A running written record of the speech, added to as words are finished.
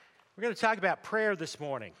We're going to talk about prayer this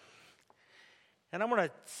morning. And I'm going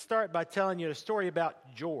to start by telling you a story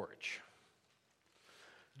about George.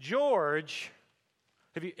 George,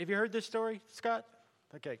 have you heard this story, Scott?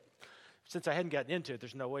 Okay. Since I hadn't gotten into it,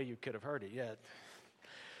 there's no way you could have heard it yet.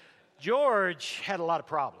 George had a lot of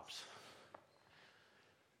problems.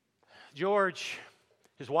 George,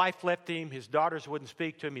 his wife left him. His daughters wouldn't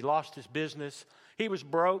speak to him. He lost his business. He was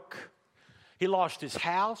broke. He lost his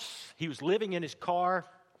house. He was living in his car.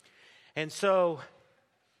 And so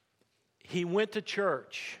he went to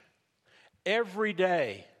church every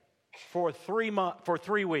day for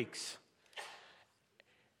 3 weeks.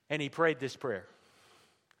 And he prayed this prayer.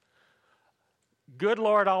 Good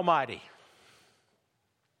Lord Almighty,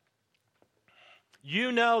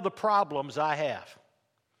 you know the problems I have.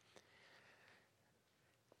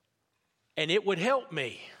 And it would help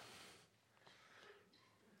me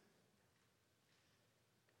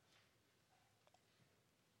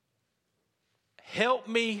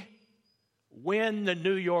win the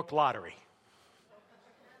New York lottery.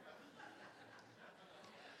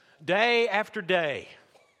 Day after day,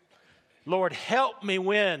 Lord, help me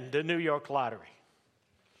win the New York lottery.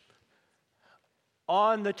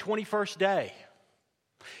 On the 21st day,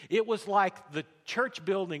 it was like the church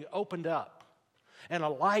building opened up and a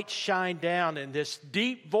light shined down, and this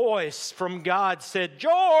deep voice from God said,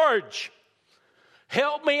 George,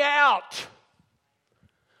 help me out.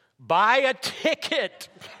 Buy a ticket.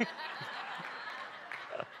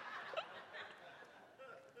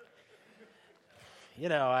 You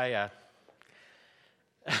know,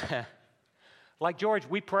 like George,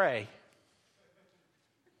 we pray.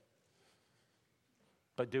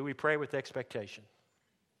 But do we pray with expectation?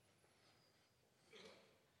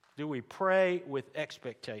 Do we pray with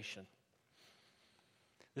expectation?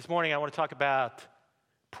 This morning I want to talk about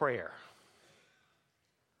prayer.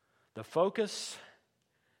 The focus,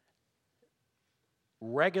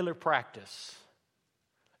 regular practice,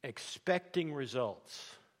 expecting results,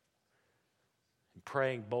 and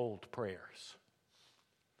praying bold prayers.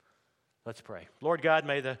 Let's pray. Lord God,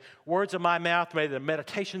 may the words of my mouth, may the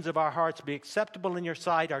meditations of our hearts be acceptable in your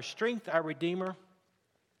sight, our strength, our Redeemer.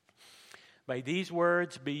 May these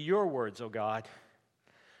words be your words, O God.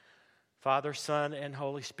 Father, Son, and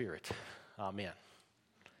Holy Spirit. Amen.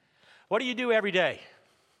 What do you do every day?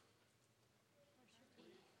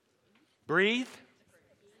 Breathe?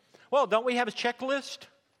 Well, don't we have a checklist?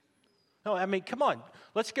 No, I mean, come on.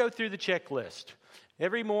 Let's go through the checklist.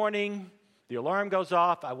 Every morning, the alarm goes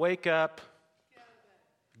off, I wake up,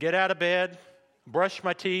 get out of bed, brush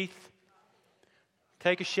my teeth,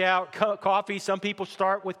 take a shower, coffee. Some people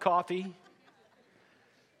start with coffee.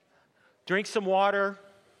 Drink some water,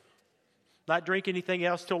 not drink anything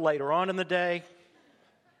else till later on in the day.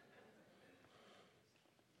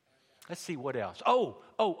 Let's see what else.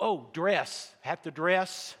 Dress. Have to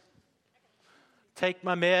dress. Take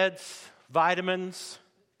my meds, vitamins.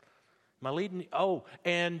 Am I leading?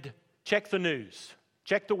 And check the news.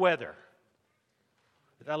 Check the weather.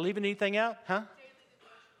 Did I leave anything out? Huh?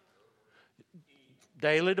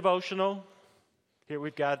 Daily devotional. Here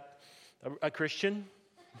we've got a Christian.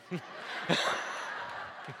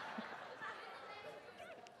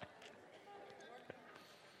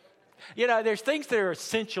 You know, there's things that are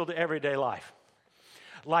essential to everyday life,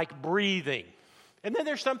 like breathing. And then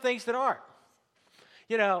there's some things that aren't.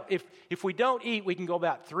 You know, if we don't eat, we can go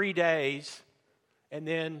about 3 days, and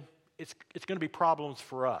then it's going to be problems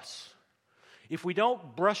for us. If we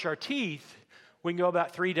don't brush our teeth, we can go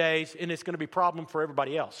about 3 days, and it's going to be a problem for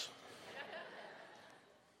everybody else.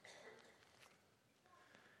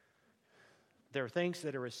 There are things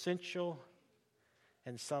that are essential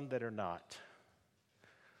and some that are not.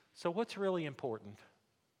 So what's really important?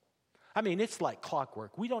 I mean, it's like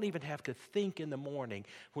clockwork. We don't even have to think in the morning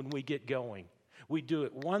when we get going. We do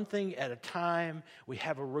it one thing at a time. We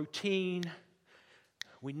have a routine.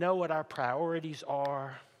 We know what our priorities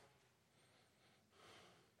are.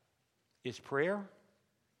 Is prayer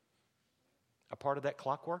a part of that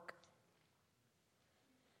clockwork?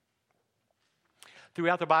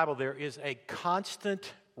 Throughout the Bible, there is a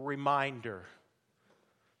constant reminder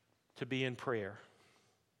to be in prayer.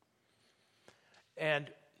 And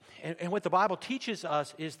what the Bible teaches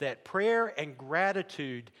us is that prayer and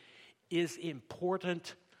gratitude is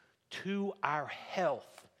important to our health.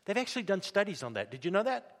 They've actually done studies on that. Did you know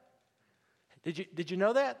that? Did you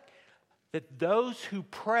know that? That those who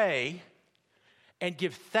pray and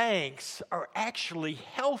give thanks are actually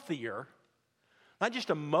healthier, not just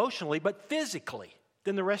emotionally, but physically,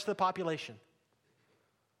 than the rest of the population.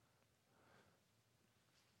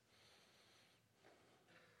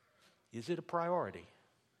 Is it a priority?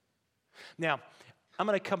 Now, I'm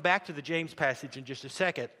going to come back to the James passage in just a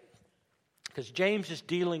second, because James is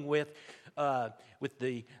dealing with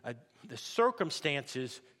the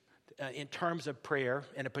circumstances in terms of prayer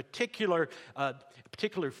and a particular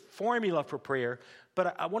formula for prayer.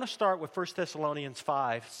 But I want to start with 1 Thessalonians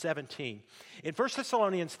 5:17. In 1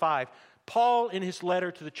 Thessalonians 5, Paul, in his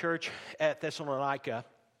letter to the church at Thessalonica,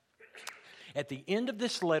 at the end of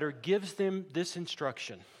this letter, gives them this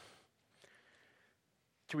instruction: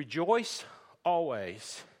 to rejoice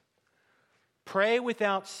always, pray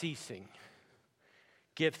without ceasing,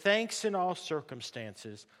 give thanks in all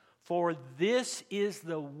circumstances, for this is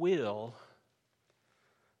the will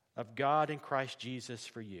of God in Christ Jesus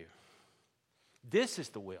for you. This is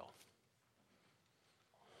the will.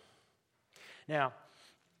 Now,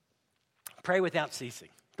 pray without ceasing.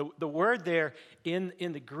 The word there in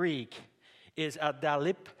the Greek is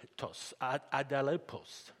adaliptos.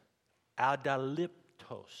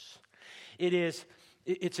 Adaliptos.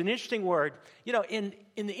 It's an interesting word. You know, in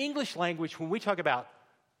the English language, when we talk about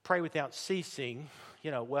pray without ceasing,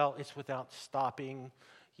 well, it's without stopping,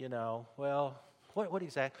 what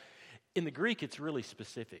exactly? In the Greek, it's really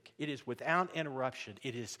specific. It is without interruption.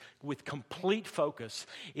 It is with complete focus.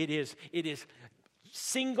 It is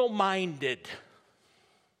single-minded.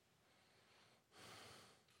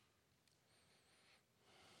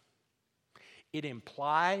 It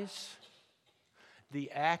implies the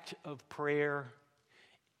act of prayer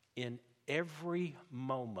in every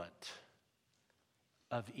moment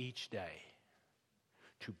of each day.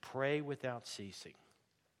 To pray without ceasing.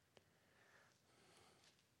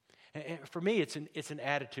 And for me, it's an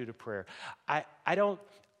attitude of prayer. I don't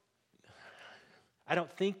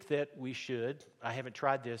think that we should. I haven't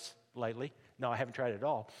tried this lately. No, I haven't tried it at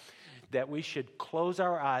all. That we should close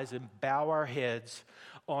our eyes and bow our heads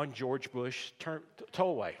on George Bush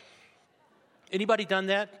tollway. Anybody done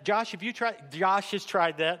that? Josh, have you tried? Josh has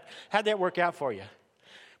tried that. How'd that work out for you?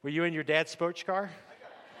 Were you in your dad's sports car?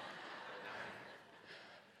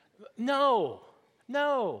 No.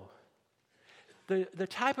 The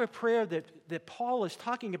type of prayer that Paul is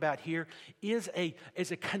talking about here is a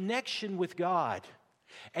connection with God,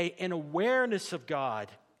 an awareness of God,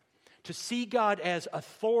 to see God as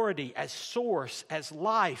authority, as source, as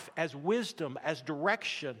life, as wisdom, as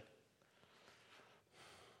direction.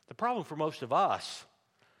 The problem for most of us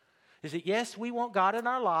is that, yes, we want God in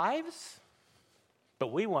our lives,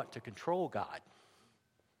 but we want to control God.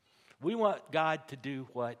 We want God to do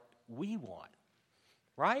what we want,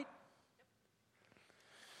 right?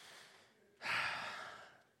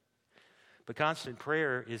 But constant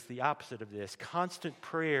prayer is the opposite of this. Constant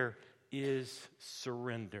prayer is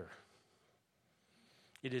surrender.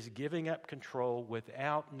 It is giving up control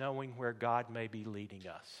without knowing where God may be leading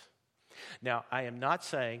us. Now, I am not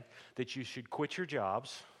saying that you should quit your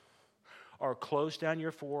jobs or close down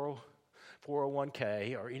your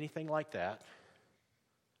 401k or anything like that.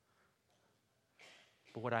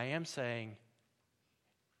 But what I am saying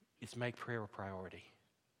is make prayer a priority.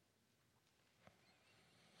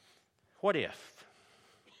 What if?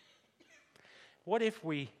 What if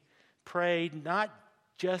we prayed not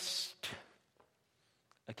just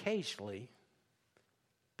occasionally,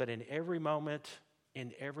 but in every moment,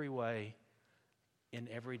 in every way, in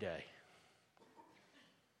every day?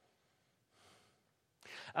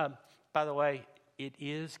 By the way, it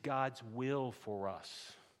is God's will for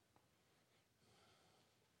us.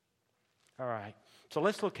 All right, so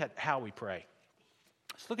let's look at how we pray.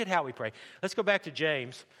 Let's look at how we pray. Let's go back to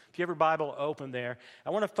James. If you have your Bible open there, I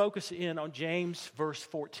want to focus in on James verse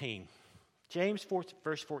 14. James 4,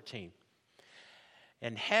 verse 14.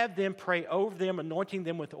 And have them pray over them, anointing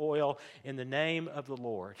them with oil in the name of the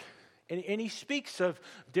Lord. And he speaks of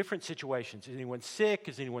different situations. Is anyone sick?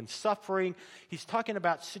 Is anyone suffering? He's talking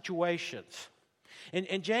about situations.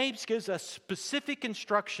 And James gives us specific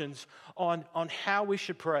instructions on how we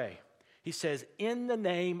should pray. He says, in the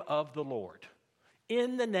name of the Lord.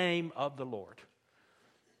 In the name of the Lord.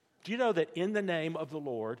 Do you know that in the name of the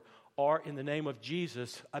Lord, or in the name of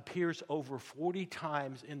Jesus, appears over 40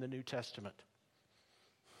 times in the New Testament?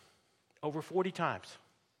 Over 40 times.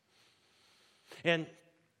 And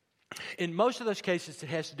in most of those cases, it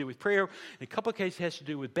has to do with prayer. In a couple of cases, it has to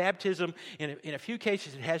do with baptism. In a few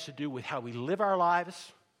cases, it has to do with how we live our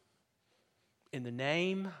lives. In the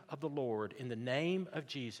name of the Lord, in the name of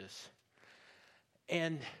Jesus.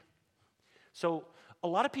 And so a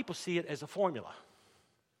lot of people see it as a formula.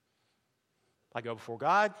 I go before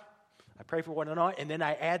God, I pray for one another, and then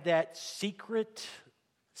I add that secret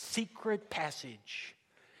passage.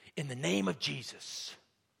 In the name of Jesus.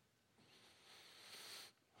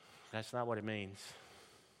 That's not what it means.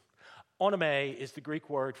 Onome is the Greek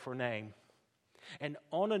word for name. And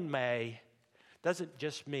onome doesn't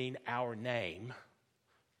just mean our name.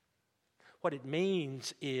 What it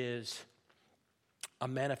means is a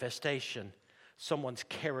manifestation, someone's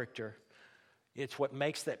character. It's what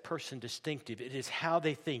makes that person distinctive. It is how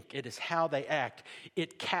they think. It is how they act.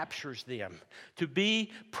 It captures them. To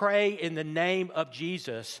pray in the name of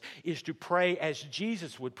Jesus is to pray as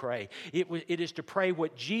Jesus would pray. It is to pray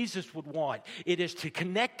what Jesus would want. It is to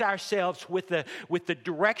connect ourselves with the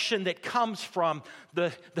direction that comes from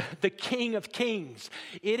the King of Kings.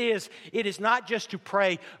 It is not just to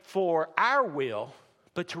pray for our will,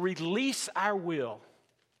 but to release our will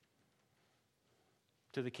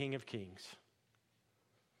to the King of Kings.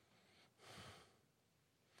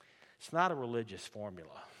 It's not a religious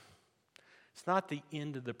formula. It's not the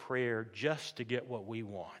end of the prayer just to get what we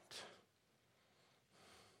want.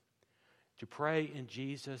 To pray in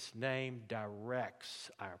Jesus' name directs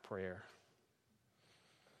our prayer.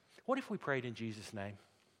 What if we prayed in Jesus' name?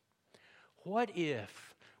 What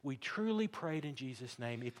if we truly prayed in Jesus'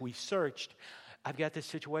 name? If we searched, I've got this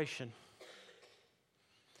situation,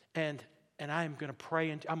 and I am going to pray,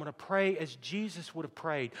 and I'm going to pray as Jesus would have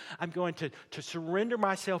prayed. I'm going to surrender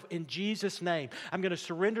myself in Jesus' name. I'm going to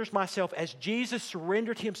surrender myself as Jesus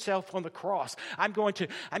surrendered himself on the cross. I'm going to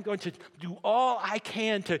do all I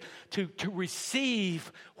can to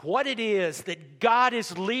receive what it is that God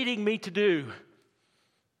is leading me to do,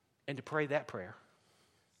 and to pray that prayer.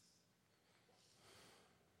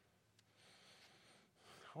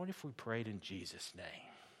 What if we prayed in Jesus' name?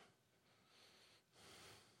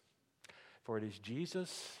 For it is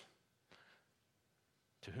Jesus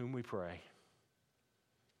to whom we pray.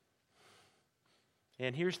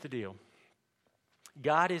 And here's the deal.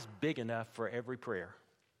 God is big enough for every prayer.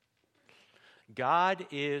 God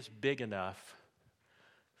is big enough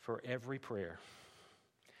for every prayer.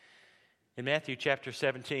 In Matthew chapter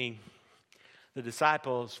 17, the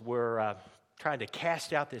disciples were trying to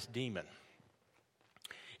cast out this demon,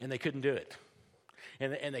 and they couldn't do it.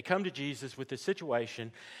 And they come to Jesus with this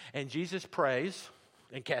situation, and Jesus prays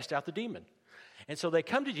and casts out the demon. And so they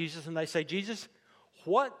come to Jesus and they say, Jesus,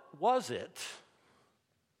 what was it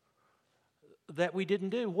that we didn't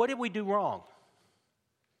do? What did we do wrong?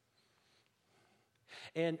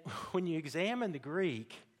 And when you examine the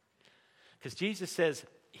Greek, because Jesus says,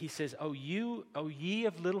 he says, O ye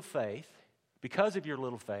of little faith, because of your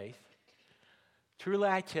little faith, truly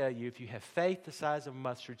I tell you, if you have faith the size of a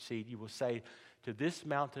mustard seed, you will say to this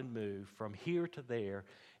mountain, move from here to there,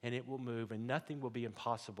 and it will move, and nothing will be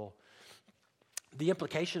impossible. The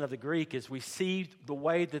implication of the Greek is we see the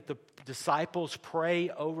way that the disciples pray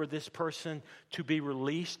over this person to be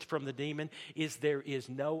released from the demon is there is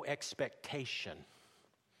no expectation.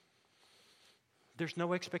 There's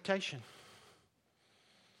no expectation.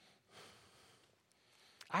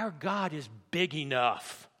 Our God is big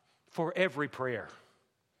enough for every prayer.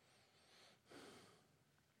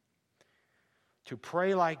 To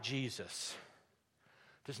pray like Jesus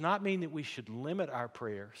does not mean that we should limit our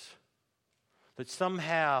prayers, that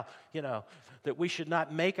somehow, that we should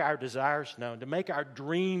not make our desires known, to make our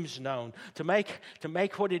dreams known, to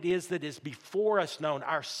make what it is that is before us known,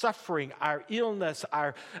 our suffering, our illness,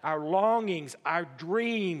 our longings, our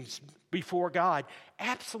dreams before God.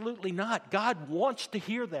 Absolutely not. God wants to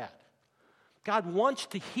hear that. God wants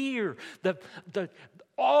to hear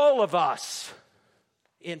all of us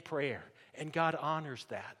in prayer. And God honors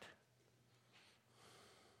that.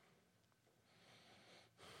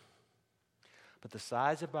 But the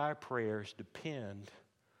size of our prayers depend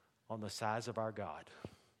on the size of our God.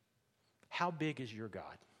 How big is your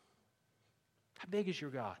God? How big is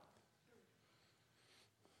your God?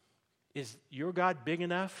 Is your God big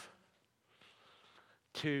enough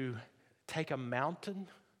to take a mountain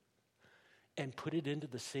and put it into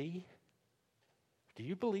the sea? Do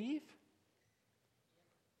you believe?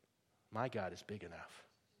 My God is big enough.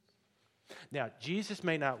 Now, Jesus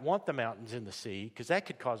may not want the mountains in the sea because that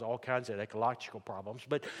could cause all kinds of ecological problems.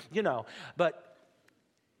 But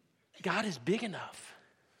God is big enough.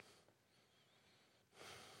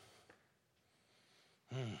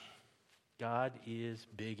 God is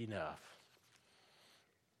big enough.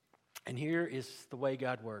 And here is the way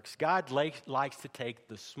God works. God likes to take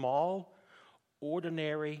the small,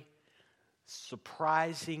 ordinary,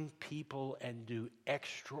 surprising people and do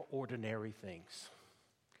extraordinary things.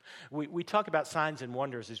 We talk about signs and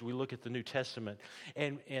wonders as we look at the New Testament.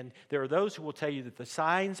 And there are those who will tell you that the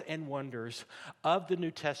signs and wonders of the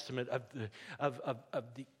New Testament,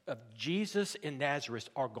 of Jesus in Nazareth,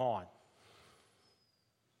 are gone.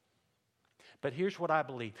 But here's what I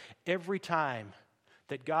believe. Every time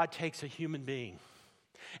that God takes a human being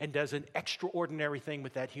and does an extraordinary thing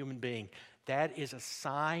with that human being, that is a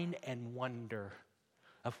sign and wonder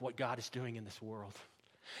of what God is doing in this world.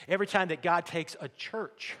 Every time that God takes a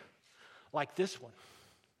church like this one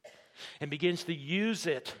and begins to use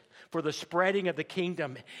it for the spreading of the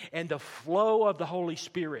kingdom and the flow of the Holy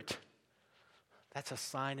Spirit, that's a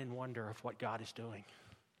sign and wonder of what God is doing.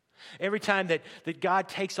 Every time that God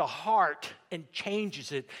takes a heart and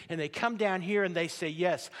changes it, and they come down here and they say,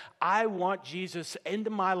 yes, I want Jesus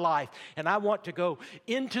into my life, and I want to go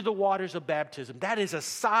into the waters of baptism, that is a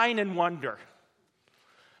sign and wonder.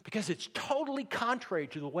 Because it's totally contrary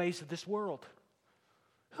to the ways of this world.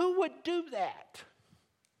 Who would do that?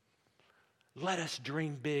 Let us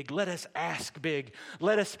dream big. Let us ask big.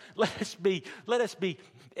 Let us be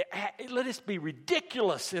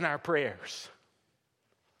ridiculous in our prayers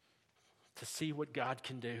to see what God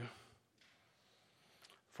can do.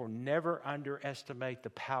 For never underestimate the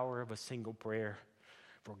power of a single prayer.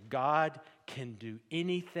 For God can do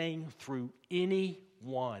anything through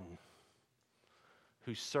anyone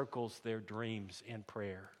who circles their dreams in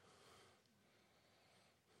prayer.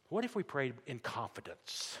 What if we prayed in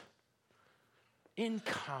confidence? In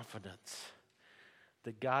confidence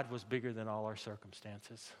that God was bigger than all our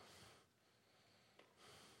circumstances.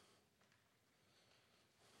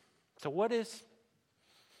 So what is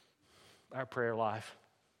our prayer life?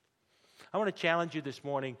 I want to challenge you this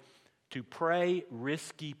morning to pray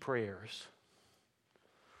risky prayers.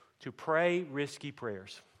 To pray risky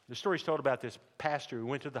prayers. The story's told about this pastor who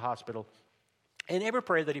went to the hospital, and every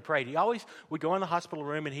prayer that he prayed, he always would go in the hospital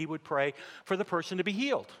room and he would pray for the person to be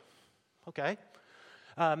healed. Okay?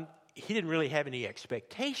 He didn't really have any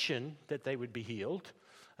expectation that they would be healed.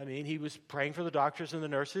 I mean, he was praying for the doctors and the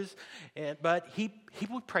nurses, but he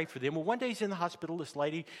would pray for them. Well, one day he's in the hospital. This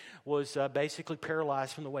lady was basically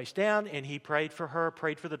paralyzed from the waist down, and he prayed for her,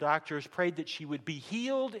 prayed for the doctors, prayed that she would be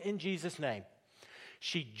healed in Jesus' name.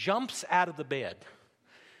 She jumps out of the bed.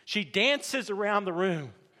 She dances around the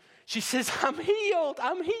room. She says, I'm healed,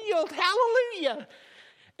 hallelujah.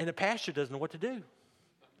 And the pastor doesn't know what to do.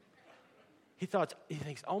 He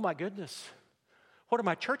thinks, oh my goodness, what are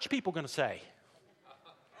my church people going to say?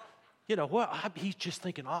 You know, what? He's just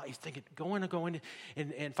thinking, going.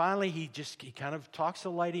 And finally, he kind of talks to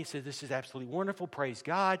the lady and says, this is absolutely wonderful, praise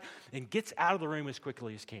God, and gets out of the room as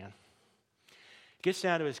quickly as can. Gets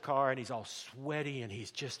down to his car, and he's all sweaty, and he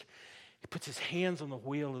puts his hands on the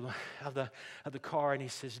wheel of the car, and he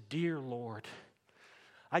says, Dear Lord,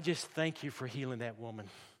 I just thank you for healing that woman,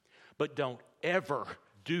 but don't ever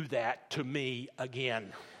do that to me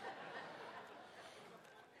again.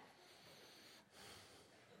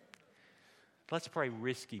 Let's pray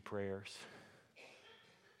risky prayers.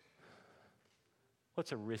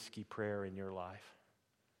 What's a risky prayer in your life?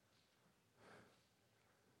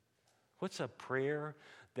 What's a prayer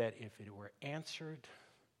that if it were answered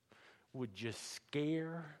would just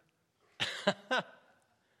scare?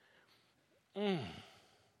 You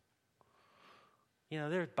know,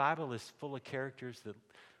 the Bible is full of characters that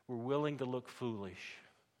were willing to look foolish.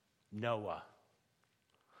 Noah.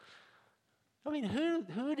 I mean,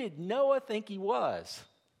 who did Noah think he was?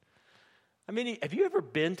 I mean, have you ever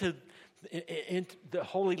been to the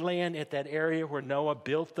Holy Land at that area where Noah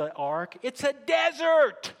built the ark? It's a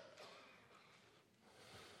desert.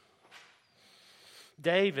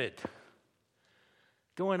 David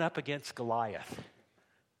going up against Goliath.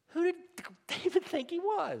 Who did David think he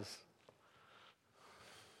was?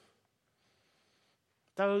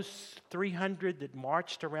 Those 300 that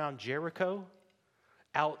marched around Jericho,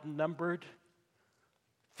 outnumbered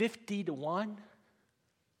 50-1.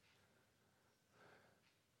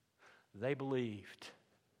 They believed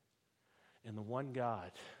in the one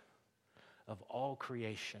God of all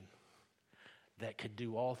creation that could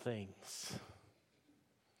do all things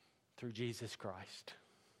through Jesus Christ.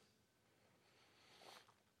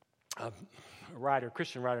 A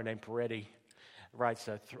Christian writer named Peretti writes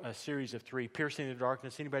a series of 3, Piercing the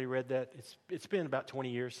Darkness. Anybody read that? It's been about 20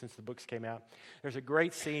 years since the books came out. There's a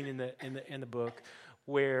great scene in the book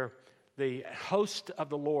where the host of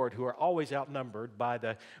the Lord, who are always outnumbered by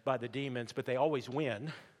the demons, but they always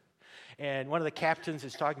win. And one of the captains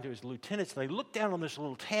is talking to his lieutenants, and they look down on this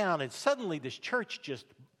little town, and suddenly this church just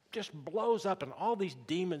blows up, and all these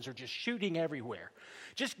demons are just shooting everywhere,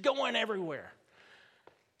 just going everywhere.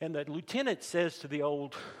 And the lieutenant says to the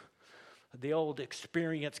old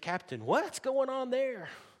experienced captain, what's going on there?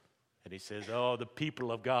 And he says, oh, the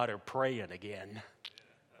people of God are praying again.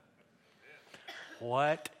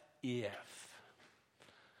 What if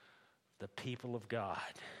the people of God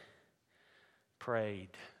prayed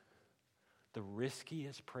the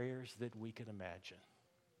riskiest prayers that we can imagine?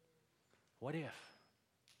 What if?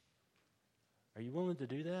 Are you willing to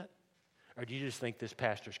do that? Or do you just think this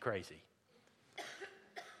pastor's crazy?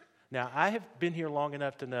 Now, I have been here long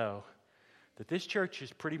enough to know that this church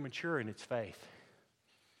is pretty mature in its faith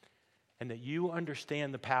and that you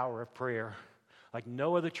understand the power of prayer like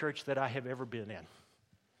no other church that I have ever been in.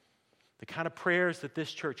 The kind of prayers that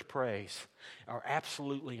this church prays are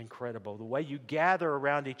absolutely incredible. The way you gather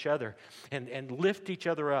around each other and lift each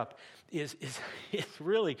other up is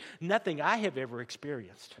really nothing I have ever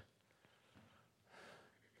experienced.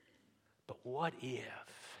 But what if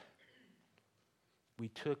we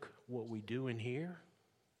took what we do in here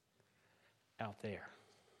out there?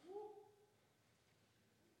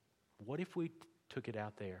 What if we took it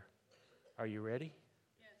out there? Are you ready?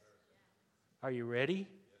 Yes. Are you ready? Yes,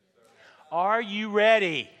 are you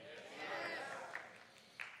ready?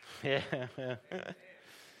 Yes.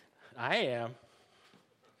 I am.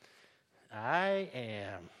 I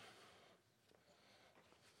am.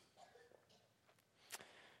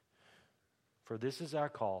 For this is our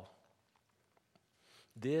call.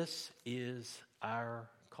 This is our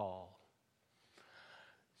call.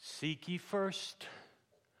 Seek ye first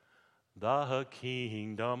the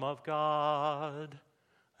kingdom of God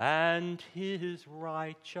and his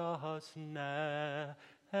righteousness,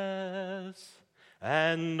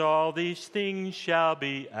 and all these things shall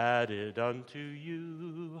be added unto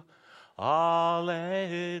you.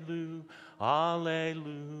 Alleluia,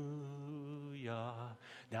 alleluia.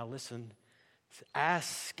 Now listen.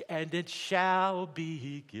 Ask, and it shall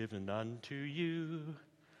be given unto you.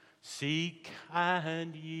 Seek,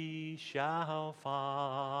 and ye shall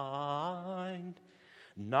find.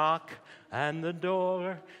 Knock, and the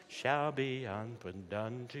door shall be opened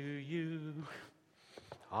unto you.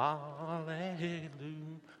 Alleluia,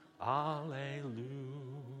 alleluia.